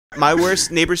my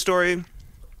worst neighbor story.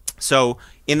 So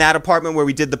in that apartment where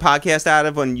we did the podcast out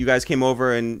of when you guys came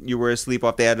over and you were asleep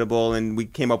off the edible and we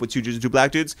came up with two dudes and two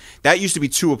black dudes, that used to be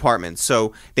 2 apartments.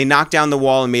 So they knocked down the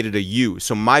wall and made it a U.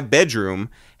 So my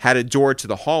bedroom had a door to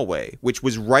the hallway, which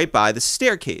was right by the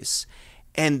staircase.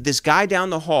 And this guy down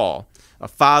the hall, a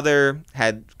father,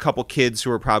 had a couple kids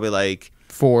who were probably like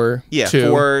 4, yeah,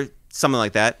 2. 4, something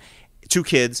like that. 2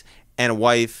 kids and a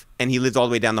wife, and he lived all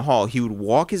the way down the hall. He would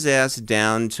walk his ass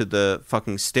down to the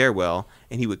fucking stairwell,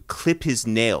 and he would clip his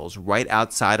nails right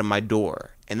outside of my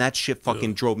door. And that shit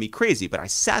fucking drove me crazy. But I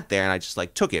sat there and I just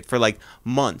like took it for like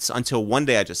months until one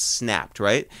day I just snapped,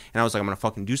 right? And I was like, I'm gonna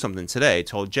fucking do something today. I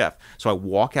told Jeff. So I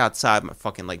walk outside, my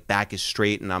fucking like back is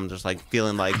straight, and I'm just like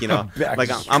feeling like, you know, like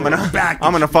I'm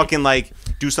gonna fucking like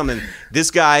do something.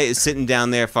 This guy is sitting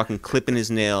down there fucking clipping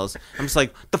his nails. I'm just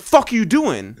like, the fuck are you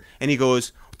doing? And he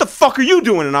goes, the fuck are you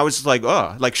doing? And I was just like,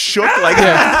 like shook, like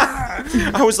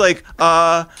I was like,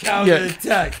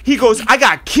 counterattack. He goes, I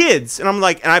got kids, and I'm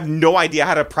like, and I have no idea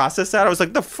how to process that. I was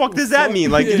like, the fuck does that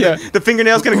mean? Like, the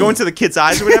fingernail's gonna go into the kid's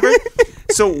eyes or whatever.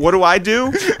 So what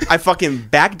do? I fucking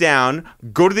back down,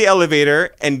 go to the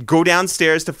elevator, and go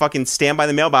downstairs to fucking stand by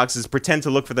the mailboxes, pretend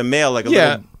to look for the mail, like a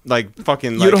little, like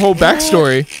fucking. You had a whole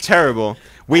backstory. Terrible.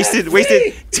 Wasted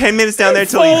 10 minutes down there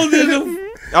till he.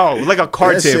 Oh, like a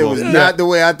card that table. Shit was not the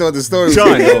way I thought the story was.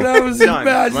 Done.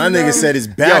 Done. My nigga said his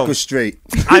back was straight.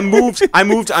 I moved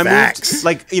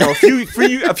like, you know,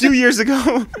 a few years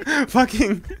ago,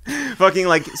 fucking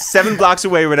like 7 blocks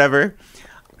away or whatever.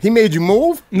 He made you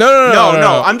move?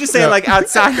 No. I'm just saying like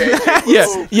outside.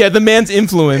 Yeah, the man's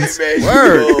influence.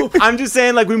 Word. I'm just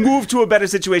saying like we moved to a better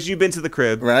situation. You've been to the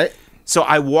crib. Right. So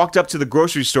I walked up to the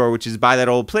grocery store, which is by that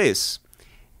old place,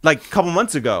 like a couple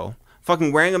months ago.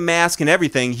 Fucking wearing a mask and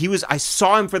everything. I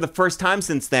saw him for the first time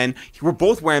since then. We were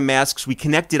both wearing masks. We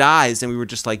connected eyes and we were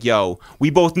just like, yo, we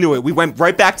both knew it. We went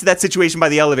right back to that situation by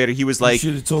the elevator. He was like, you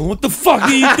should have told him, what the fuck are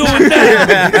you doing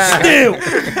now? Still.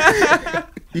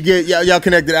 Y'all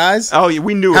connected eyes? Oh, yeah,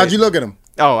 we knew How'd you look at him?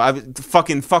 Oh, I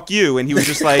fucking fuck you. And he was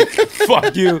just like,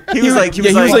 fuck you. He was like,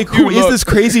 who is this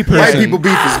crazy person? White people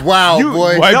beef is wild,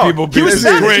 boy. White people beef is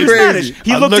crazy.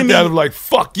 He looked at him like,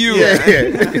 fuck you.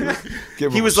 Yeah.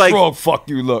 Give he him was a like, strong fuck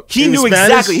you look. He knew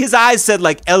exactly. His eyes said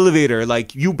like elevator,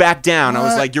 like you back down. I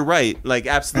was like, you're right. Like,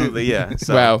 absolutely, yeah.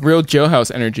 So, wow, real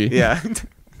jailhouse energy. Yeah.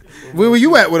 Where were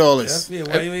you at with all this? Yeah,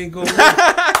 why you ain't going?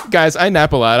 Guys, I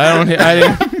nap a lot. I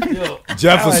didn't.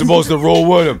 Jeff was supposed to roll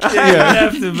with him. Said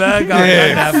I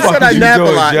nap a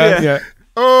lot. Yeah.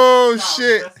 Oh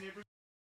shit.